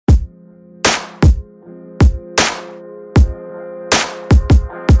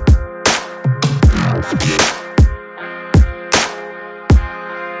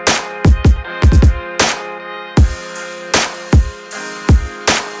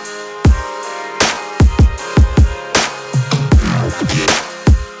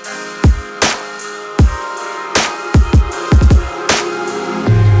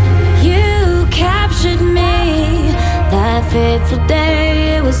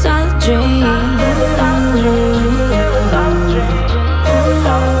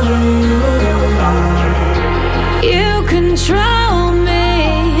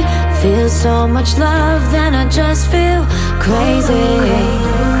so much love, then I just feel crazy.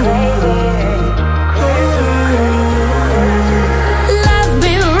 Love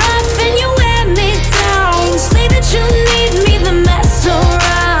me rough and you wear me down. Say that you need me, then mess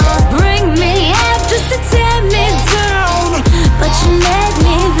around. Bring me up just to tear me down, but you made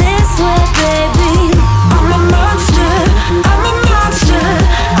me this way, baby. I'm a monster, I'm a monster,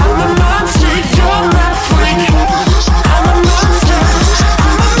 I'm a monster, you're my freak. I'm a monster,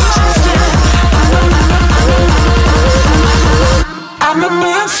 I'm a monster, I'm a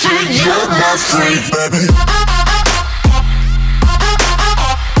monster, you're my freak, baby.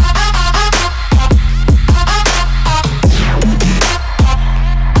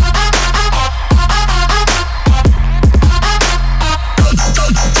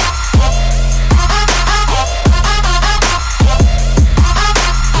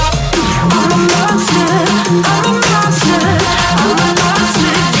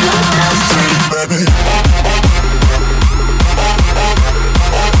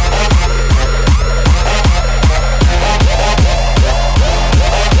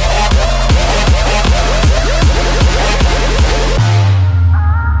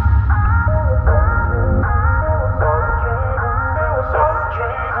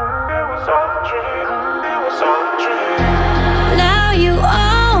 Now you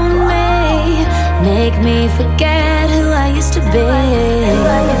own me, make me forget who I used to be.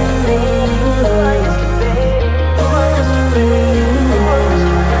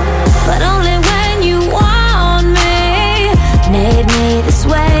 But only when you want me, made me this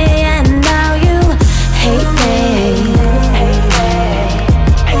way, and now you hate me.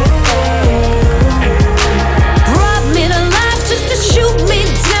 Brought me to life just to shoot me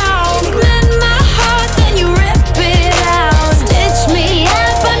down. Mend my heart, then you rip it out. Stitch me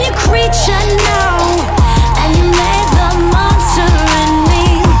up, I'm your creature now, and you made the monster in me.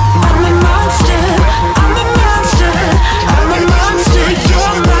 I'm a monster, I'm a monster, I'm a monster,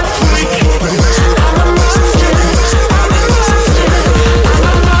 you're my freak. I'm a monster, I'm a monster, I'm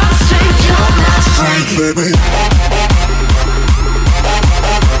a monster, you're my freak, baby.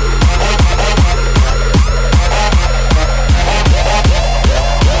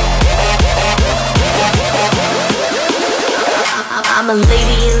 I'm a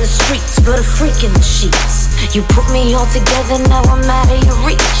lady in the streets, but a freak in the sheets. You put me all together, now I'm out of your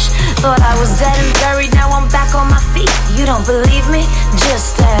reach. Thought I was dead and buried, now I'm back on my feet. You don't believe me?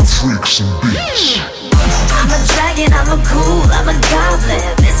 Just ask Freaks and Beats. I'm a dragon, I'm a ghoul, I'm a goblin.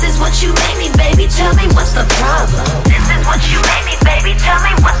 This is what you made me, baby, tell me what's the problem. This is what you made me, baby, tell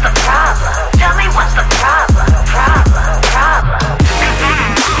me what's the problem. Tell me what's the problem, problem, problem.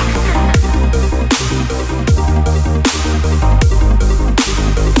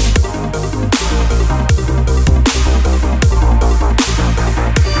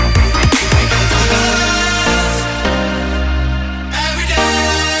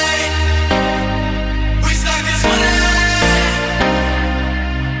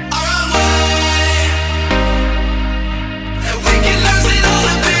 We can lose it all.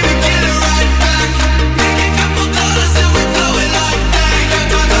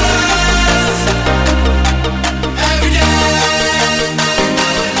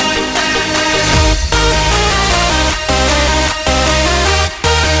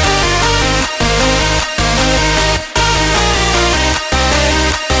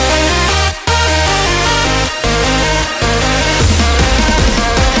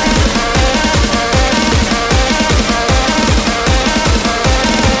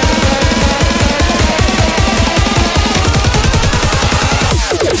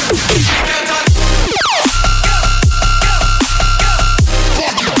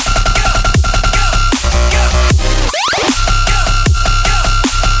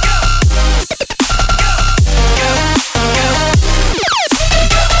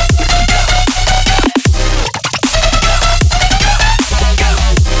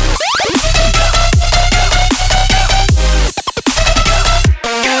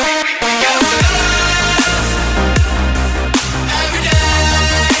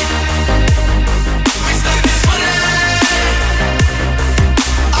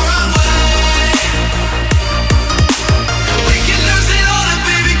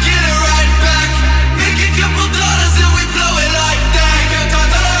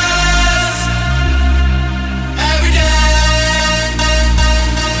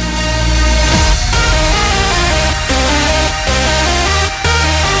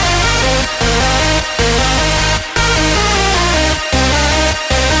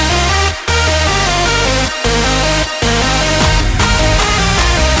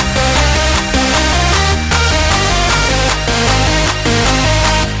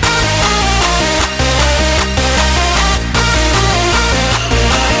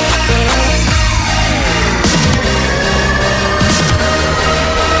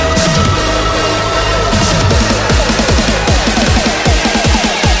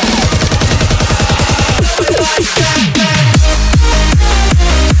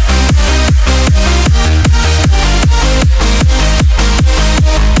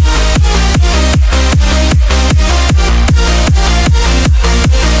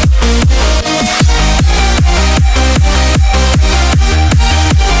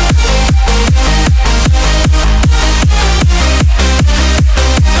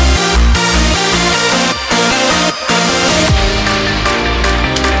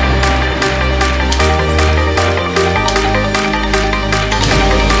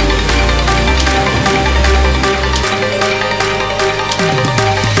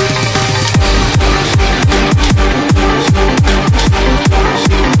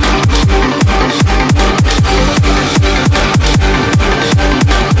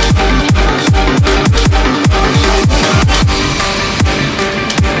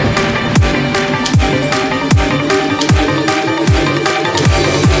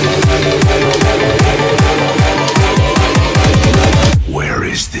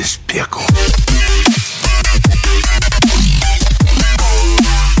 this pickle.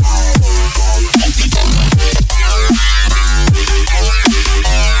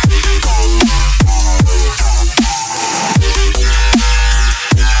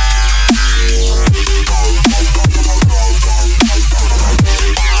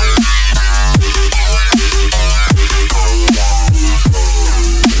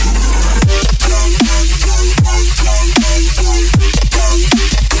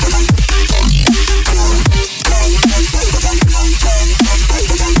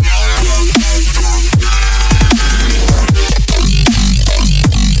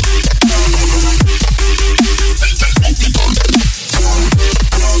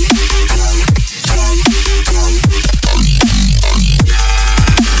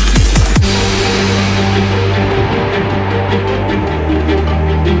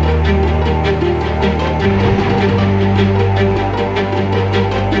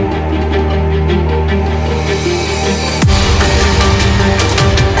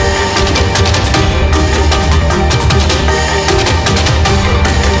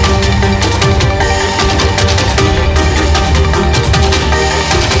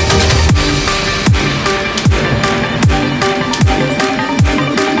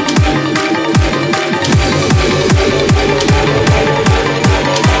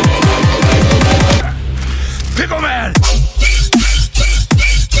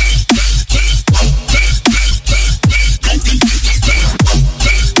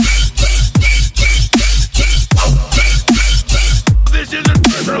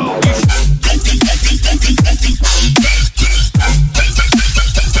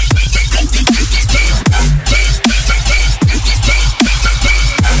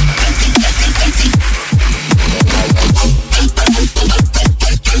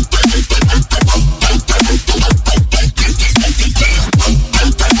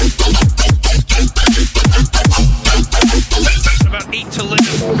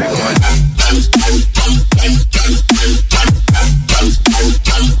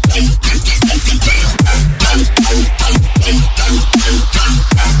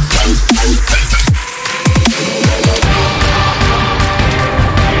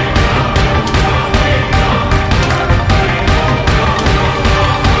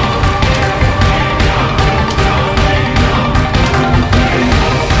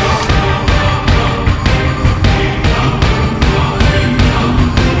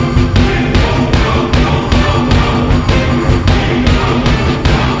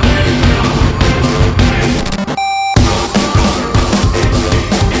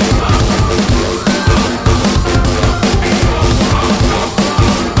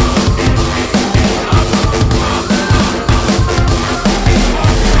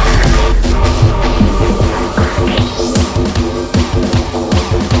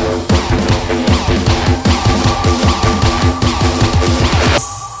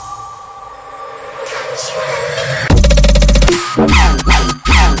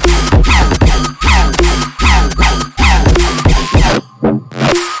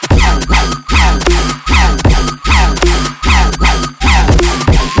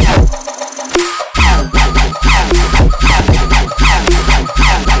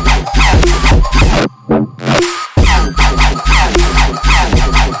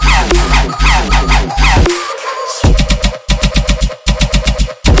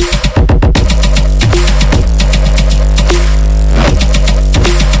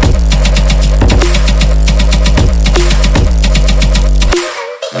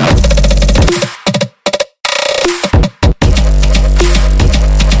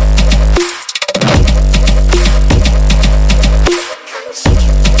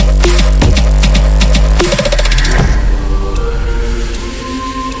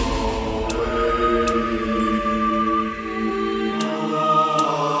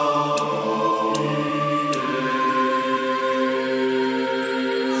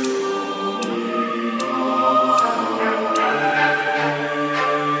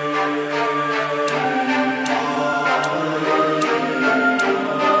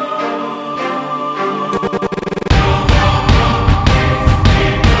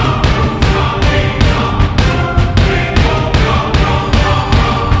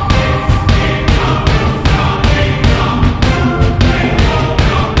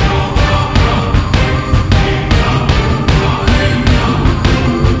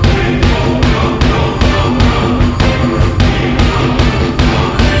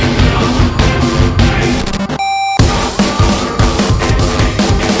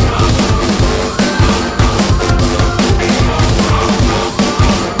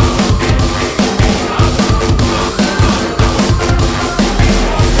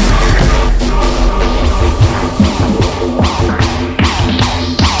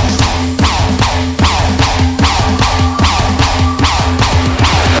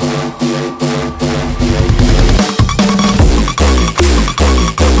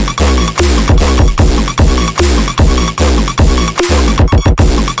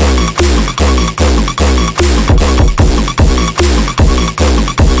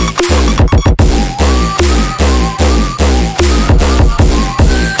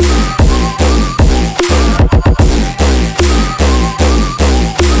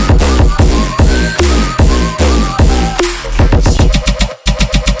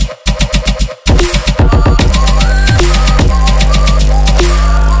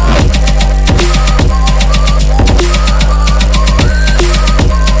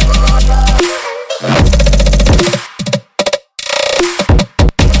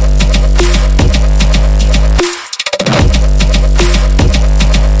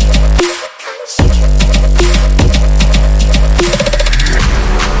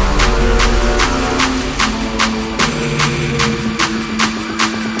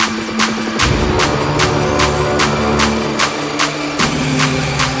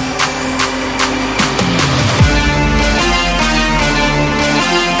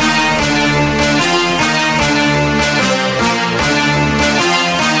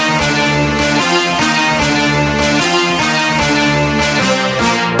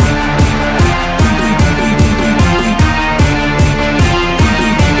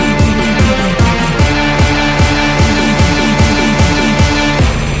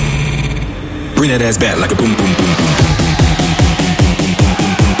 that ass back like a boom, boom, boom, boom, boom.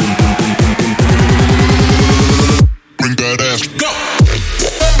 Bring that ass, go!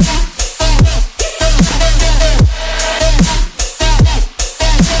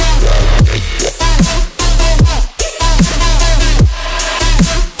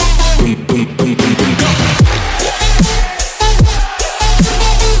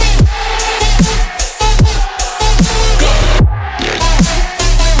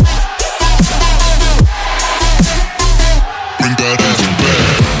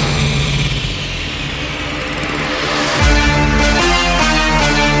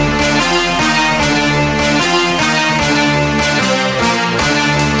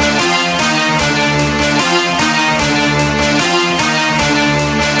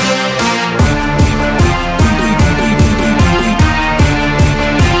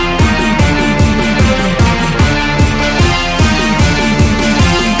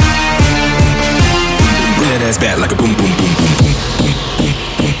 Back like a boom, boom, boom, boom, boom, boom, boom,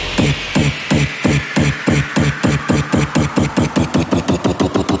 boom,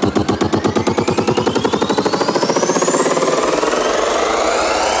 boom,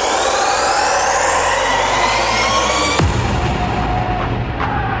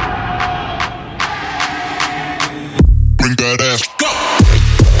 bring that ass, go!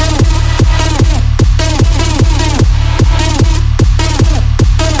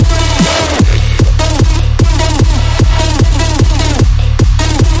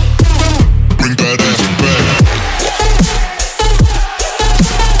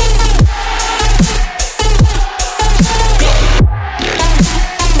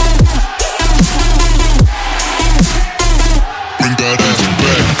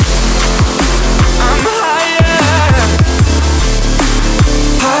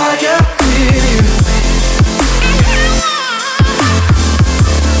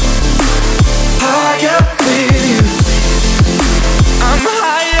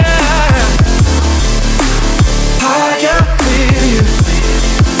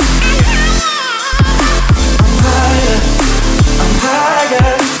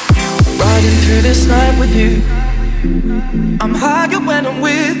 This night with you, I'm higher when I'm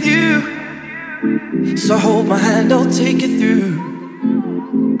with you. So hold my hand, I'll take you through.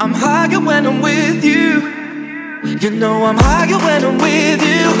 I'm higher when I'm with you. You know I'm higher when I'm with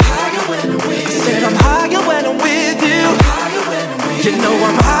you. Said I'm higher when I'm with you. You know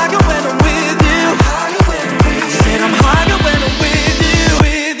I'm higher when I'm with you. Said I'm higher when I'm with you,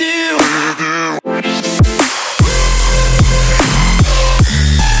 with you.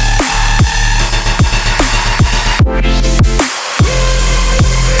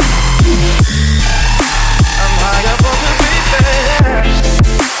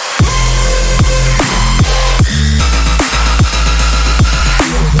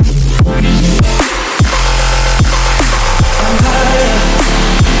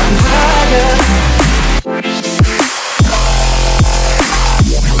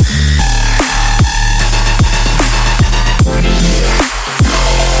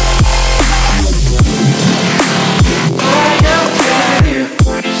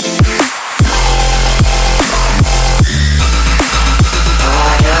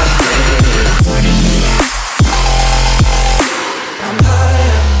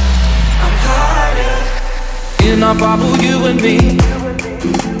 In our bubble, you and me,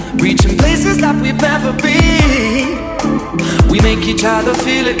 reaching places that we've never been. We make each other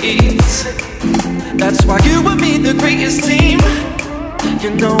feel at ease. That's why you and me, the greatest team.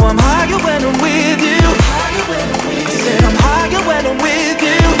 You know I'm higher when I'm with you. Said I'm higher when I'm with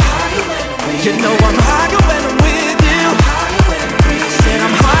you. You know I'm higher when I'm with you. Said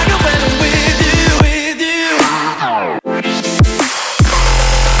I'm higher when I'm with you, with you.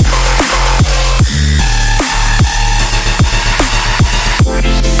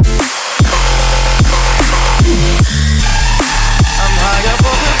 I'm higher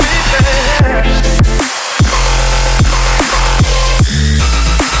for the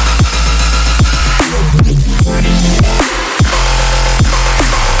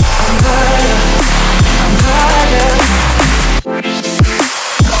I'm higher.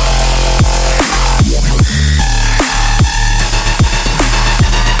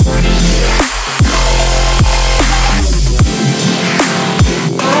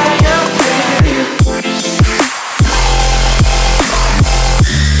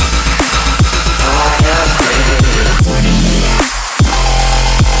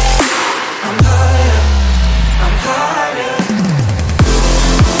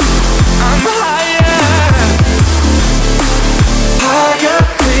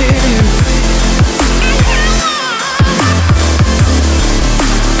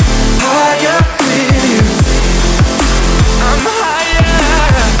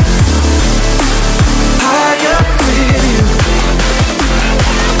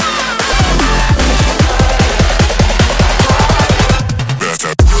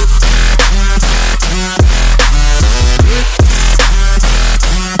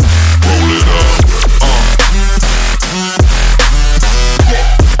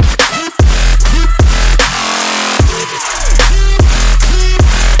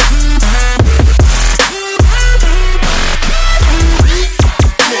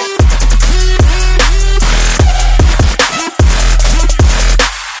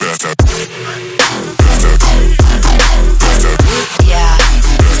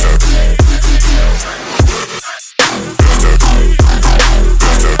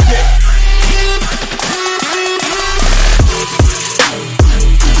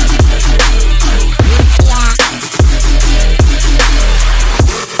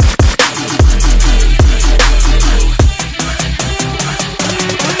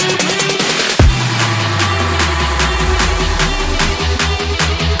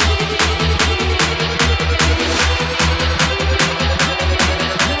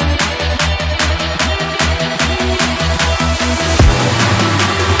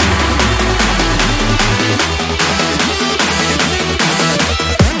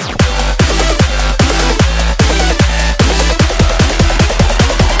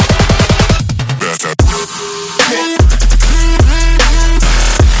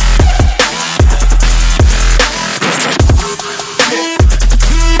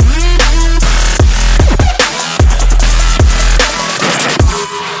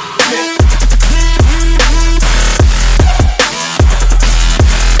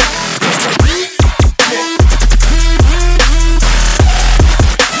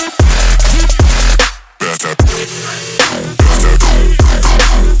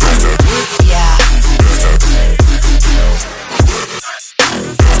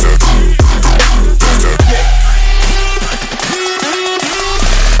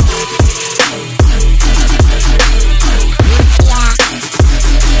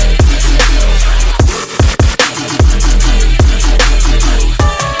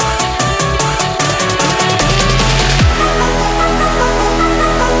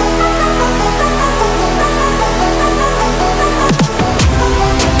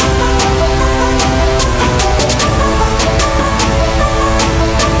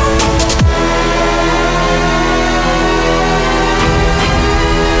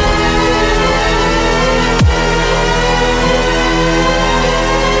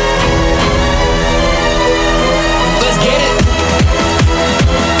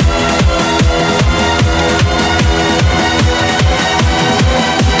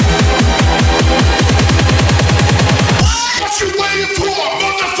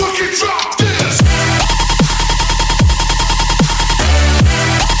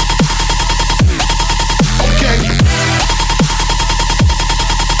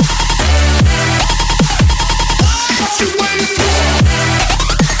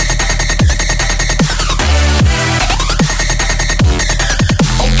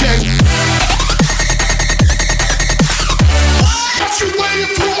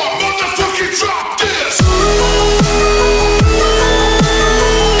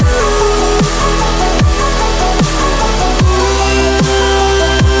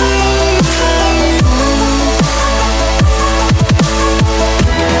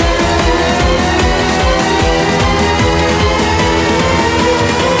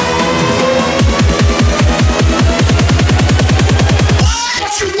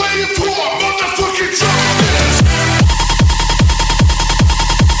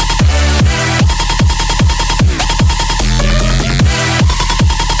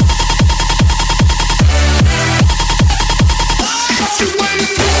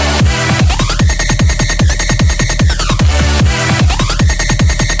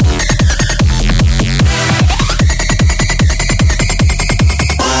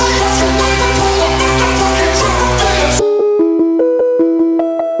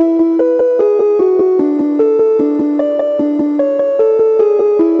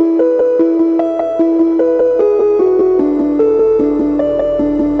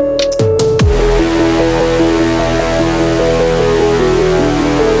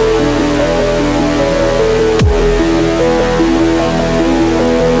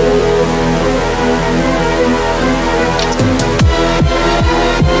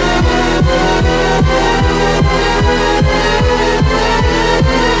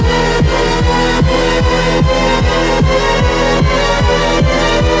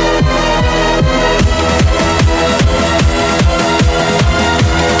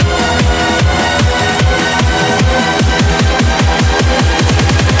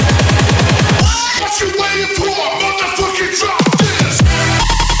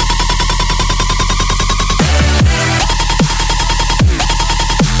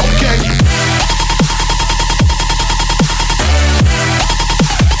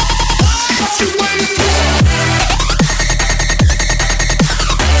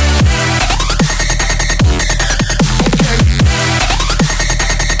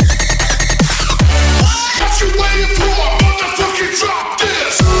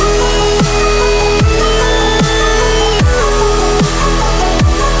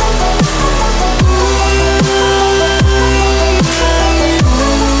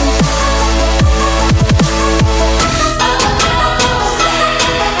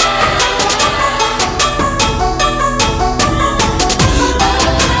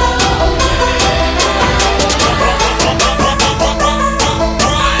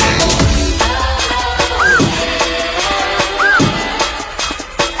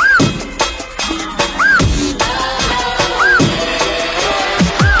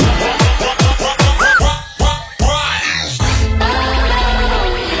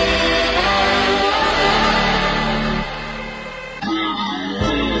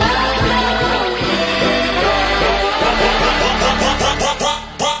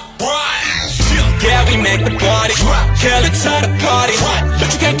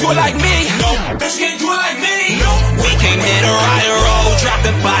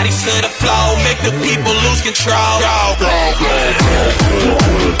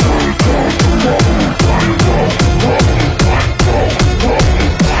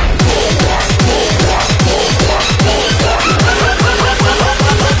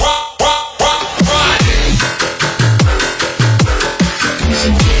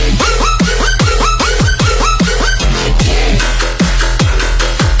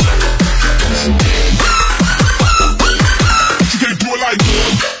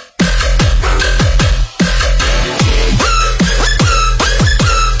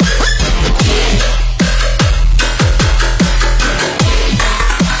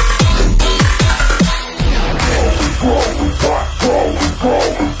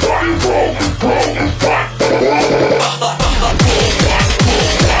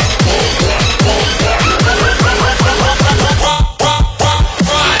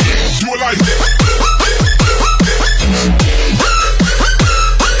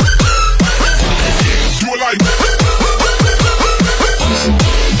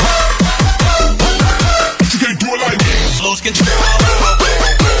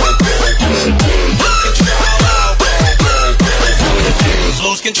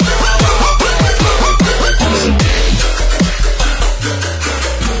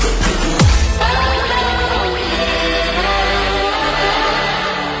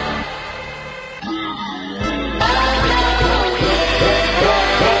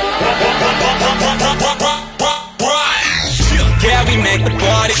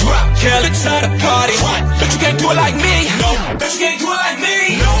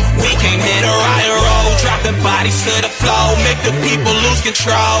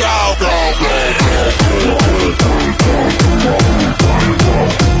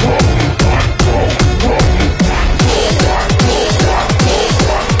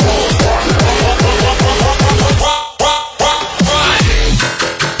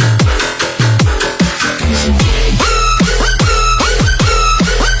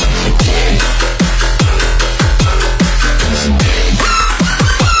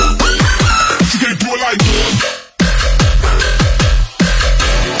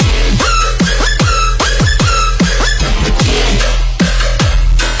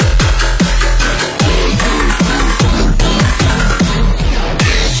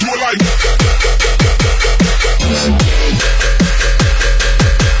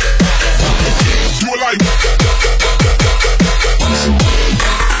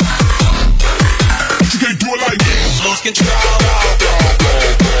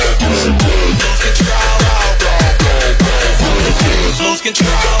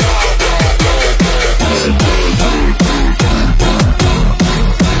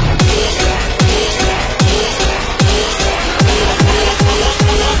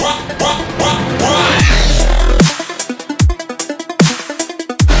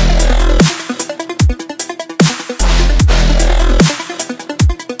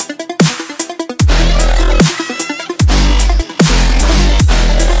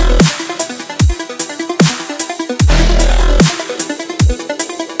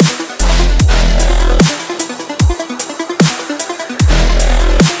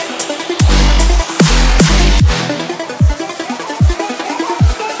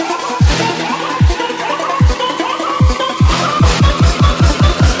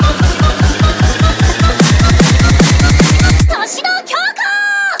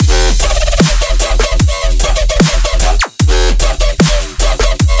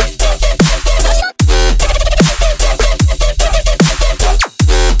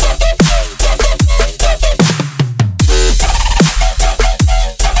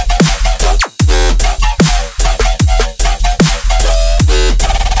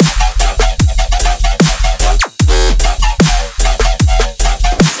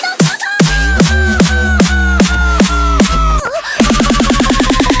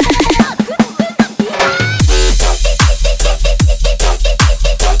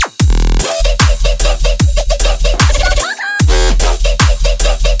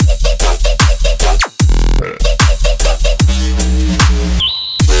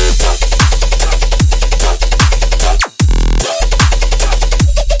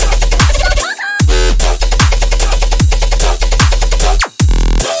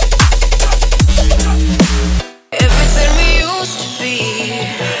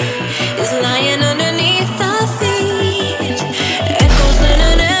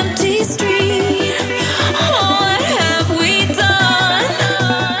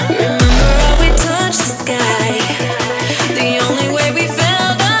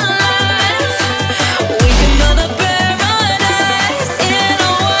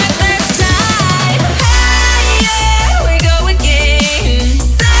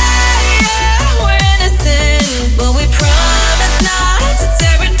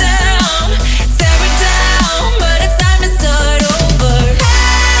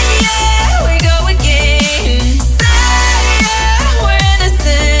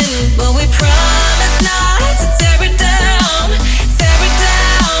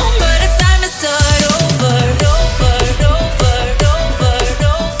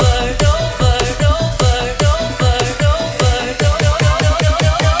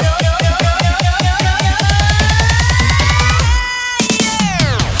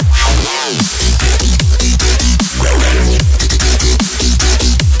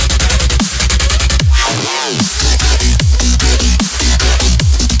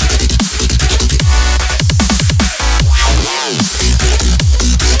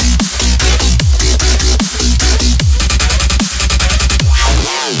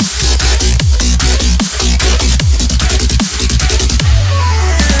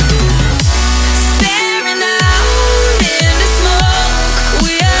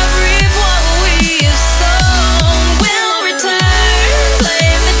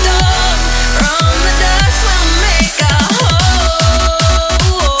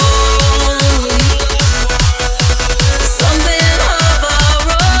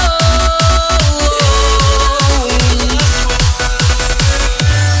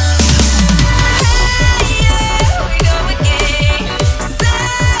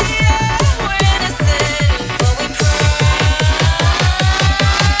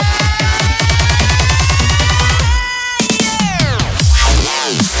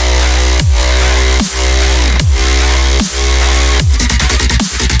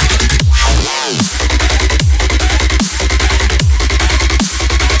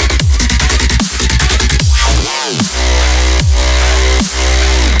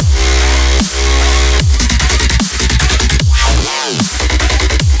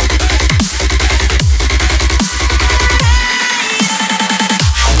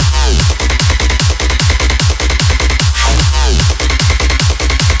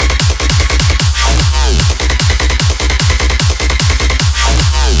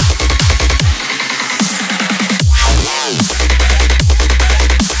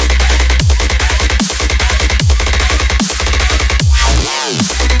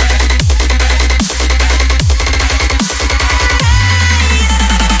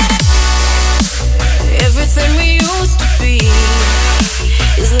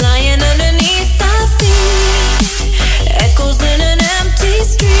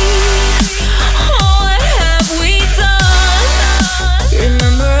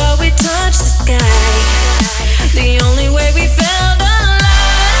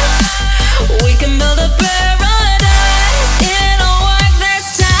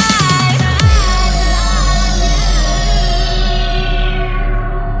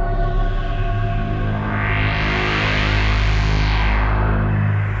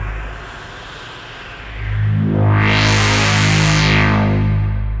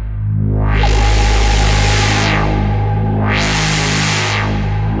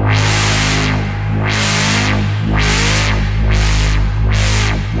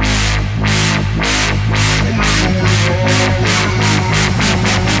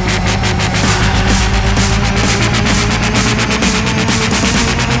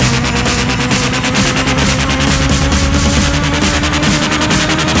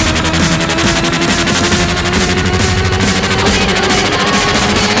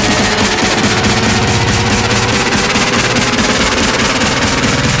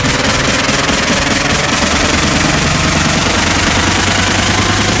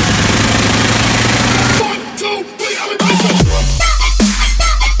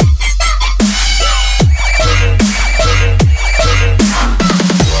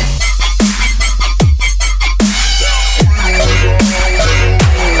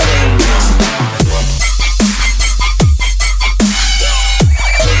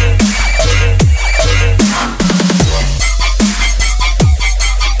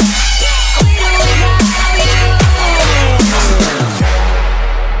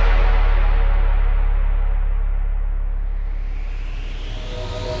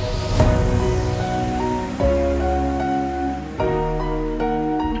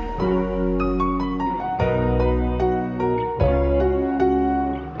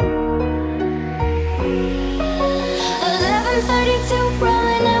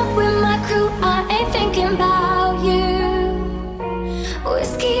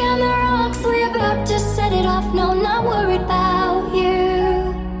 on the rocks, we're about to set it off. No, not worried about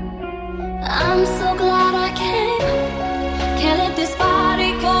you. I'm so glad I came. Can't let this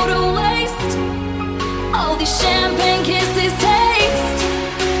party go to waste. All these champagne kisses taste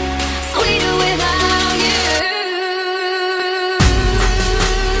sweeter without you.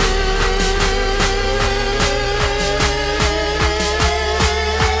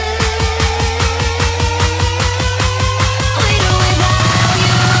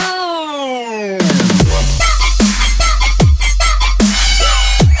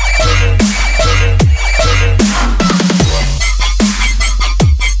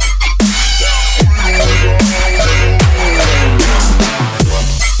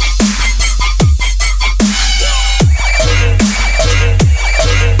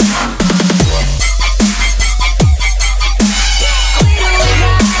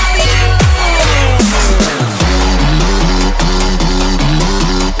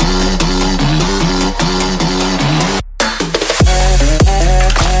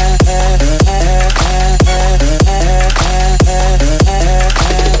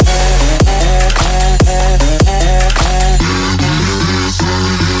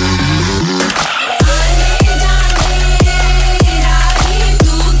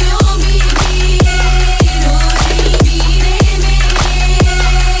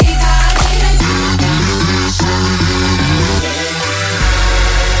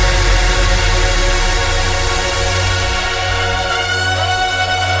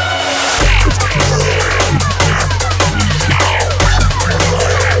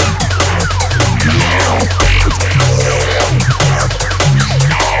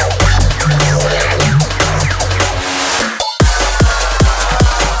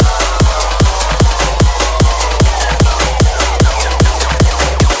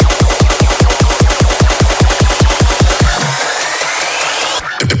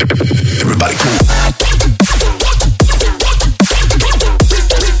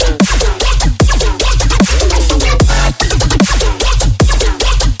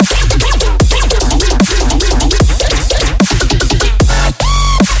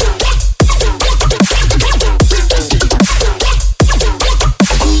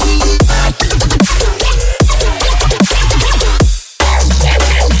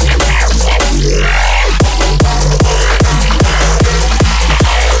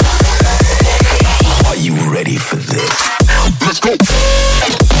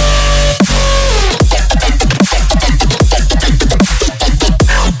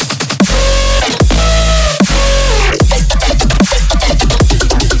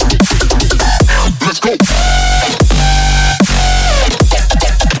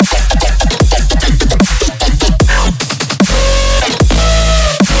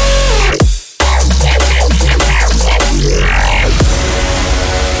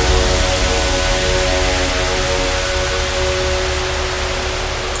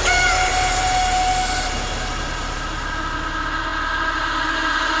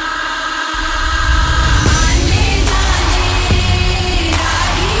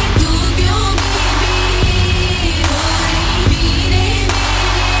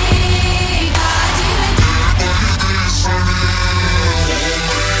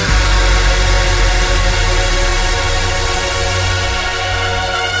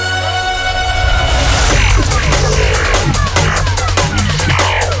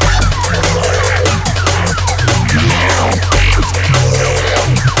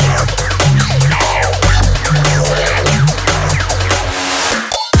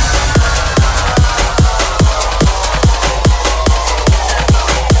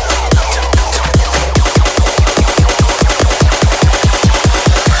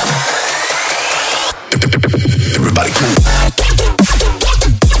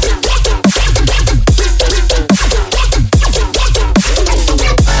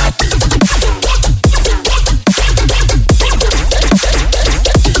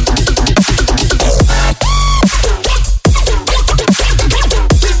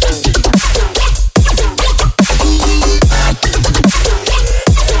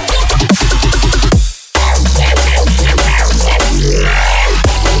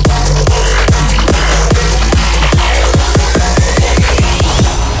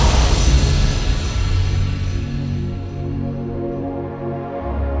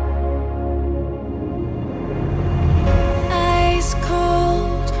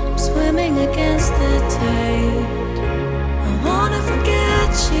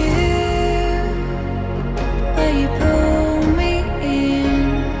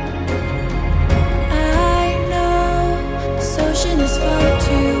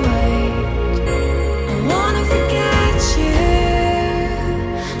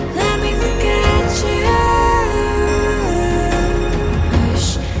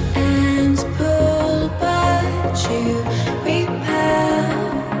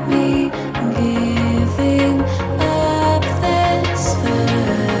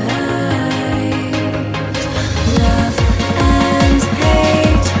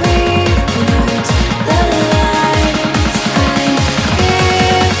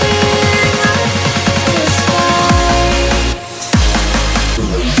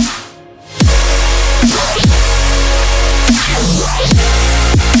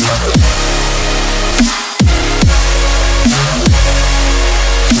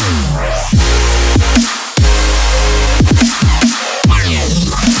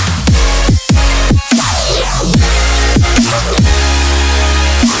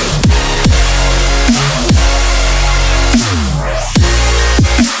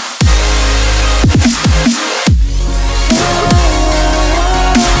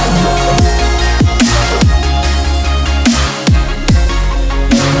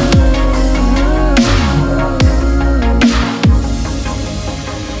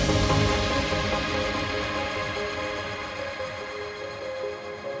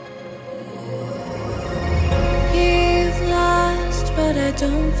 I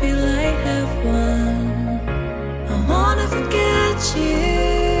don't feel I have one. I wanna forget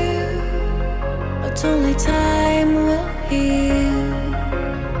you, but only time will heal.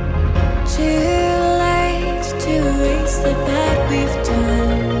 Too late to erase the bad we've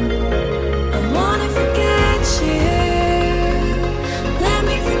done. I wanna forget you, let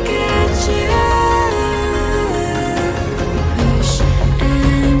me forget you. We push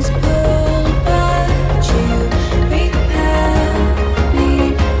and pull, but you repel me.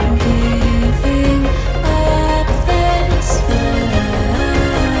 I'm giving up this fight.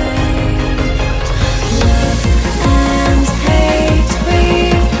 Love and hate.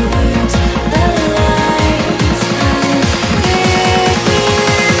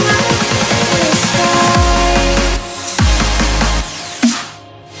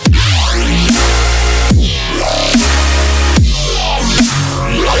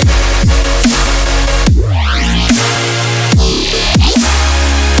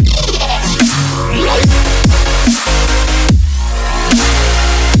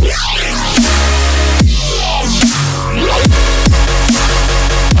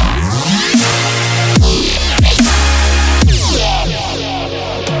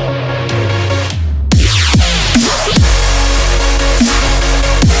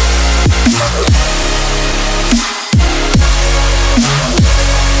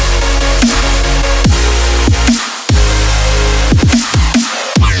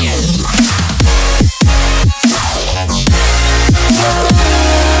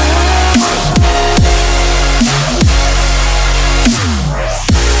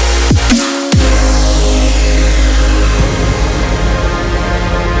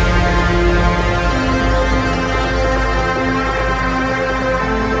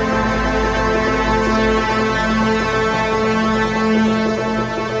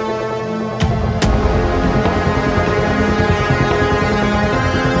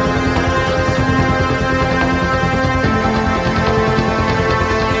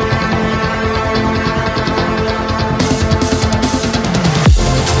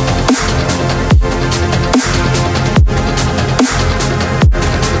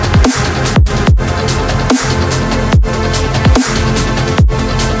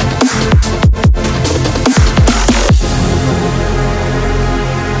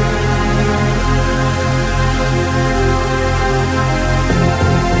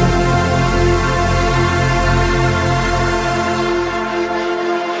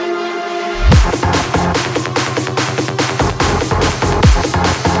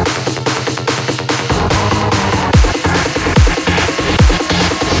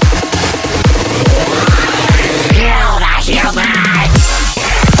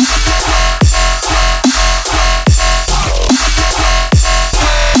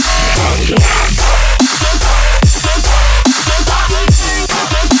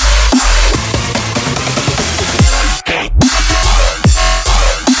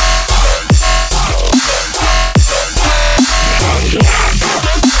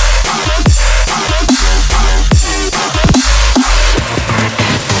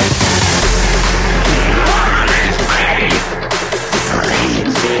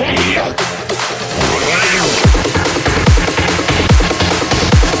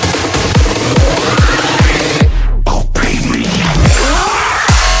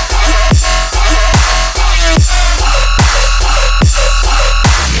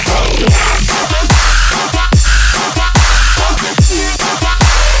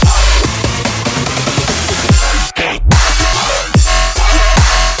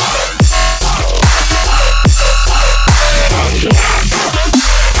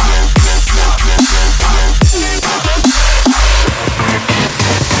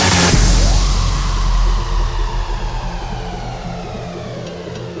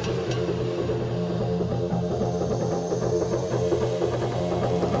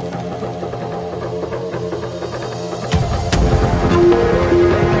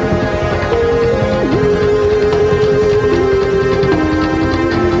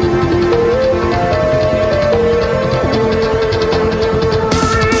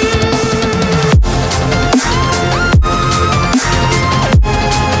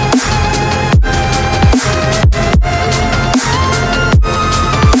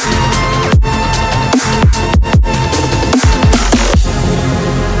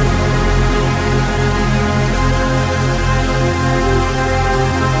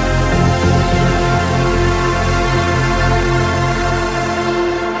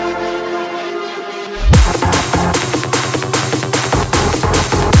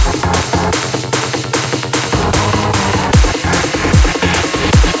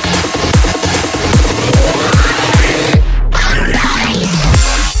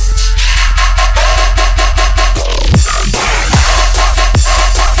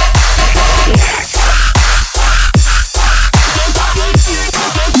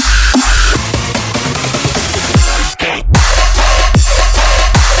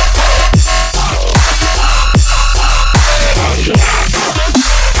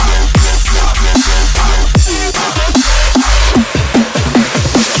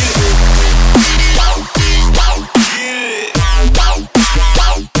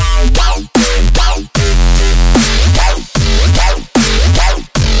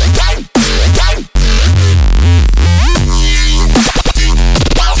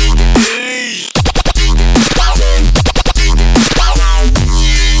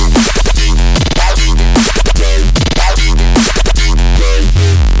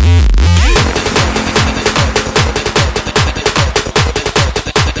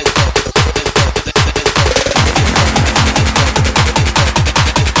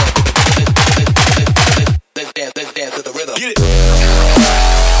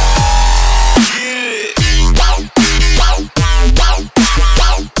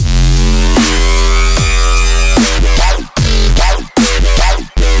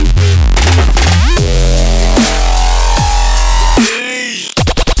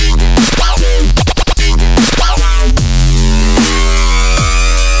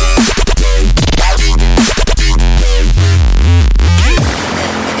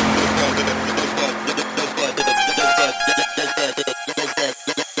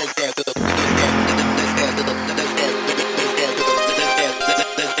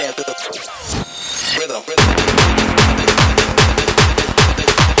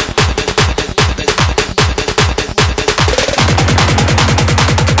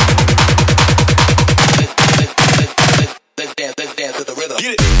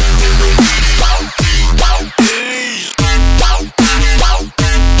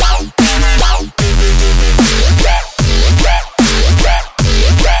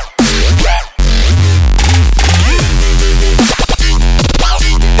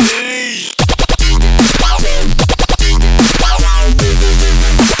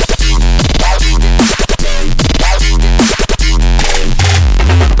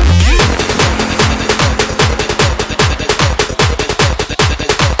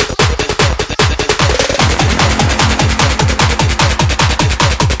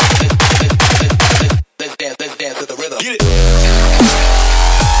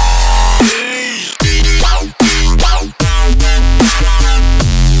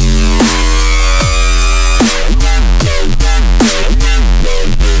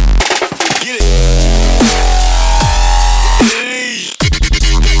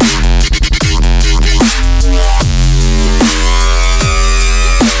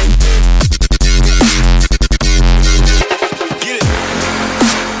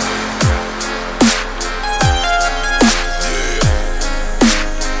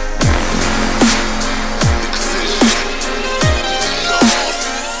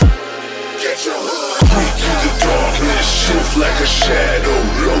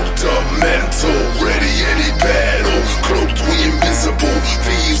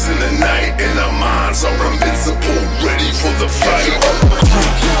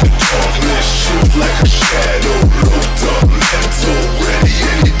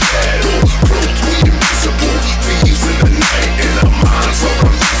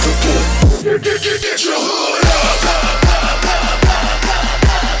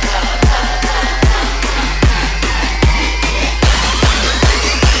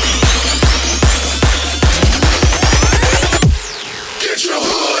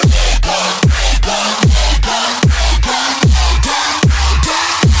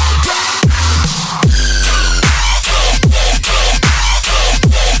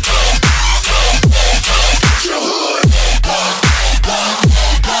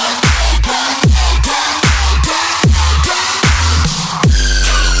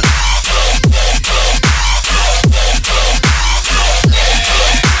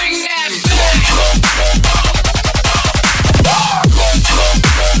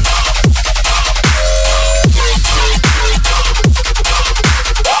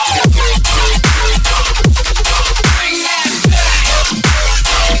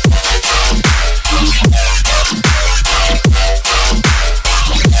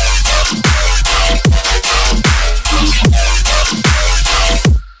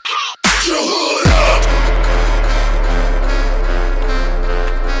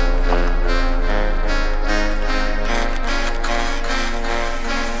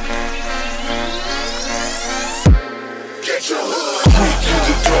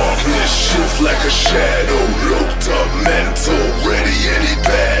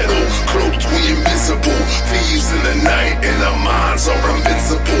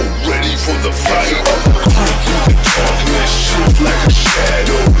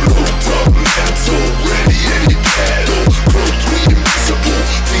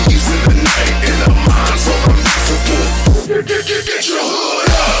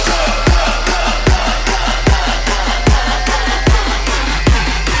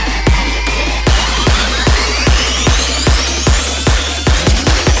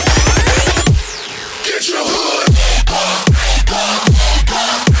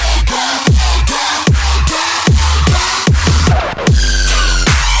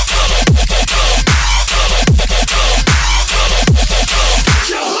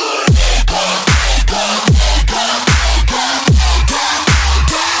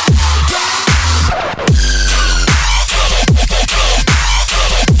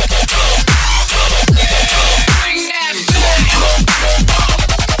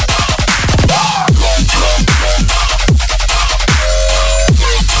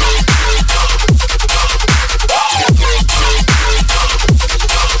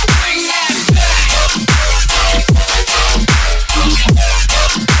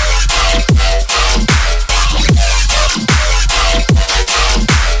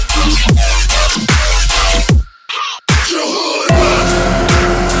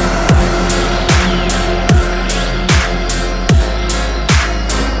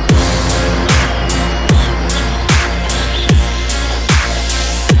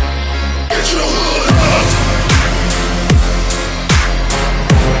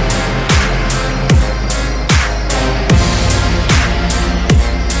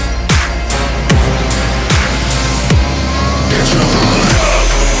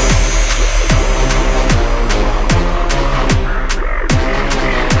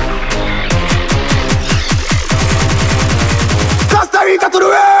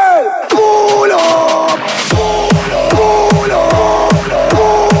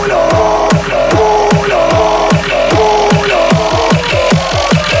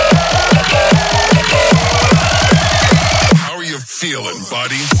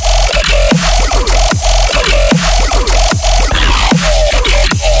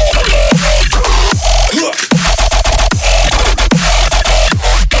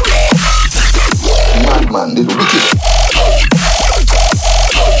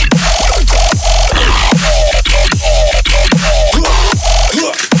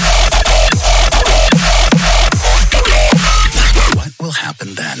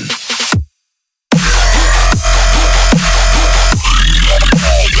 then.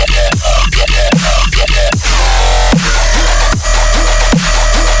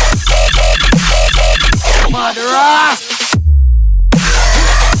 Murderer!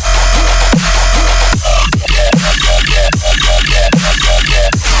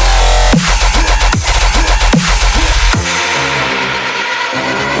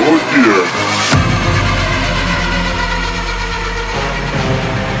 Oh yeah.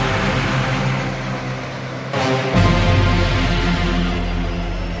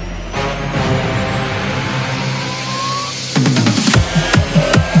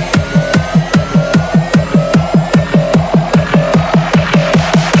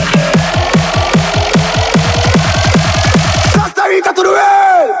 Costa Rica to the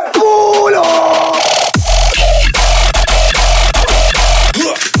world! Pulo!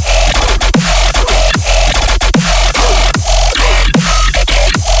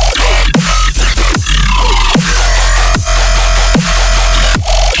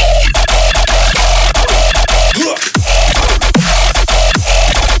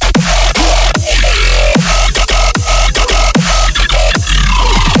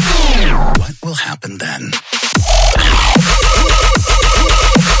 What will happen then?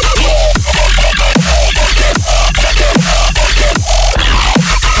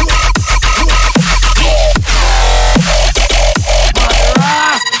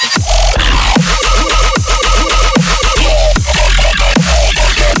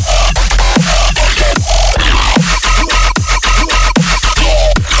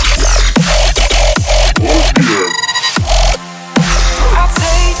 I'll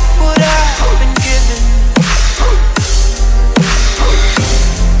take what I've been given.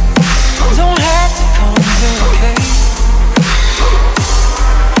 Don't have to complicate.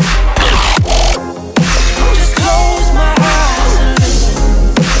 Just close my eyes and listen.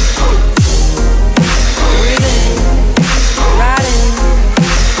 Breathe in, right in,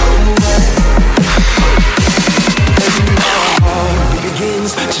 my heart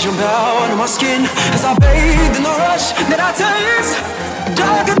begins to jump out of my skin as I bathe in the rush that I taste.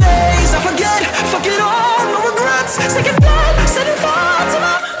 Darker days, I fuck it all, no regrets. Second blood, setting fire to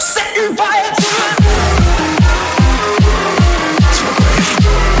my, setting fire to my.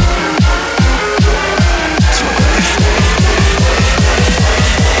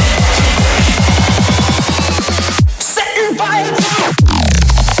 Setting fire to my.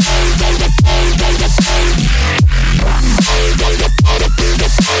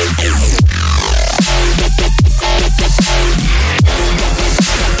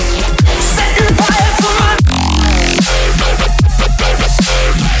 Setting fire to my.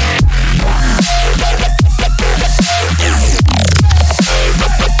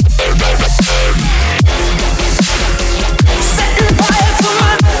 Setting fire to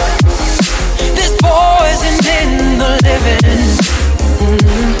my. There's poison in the living.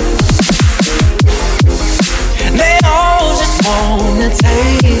 They all just wanna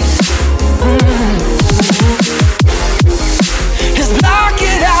taste. Just block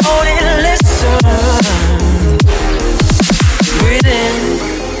it out and listen. Breathe in,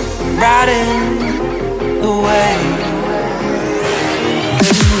 right in the way.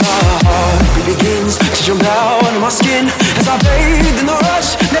 Then my heart begins to jump out of my skin as I bathe in the rush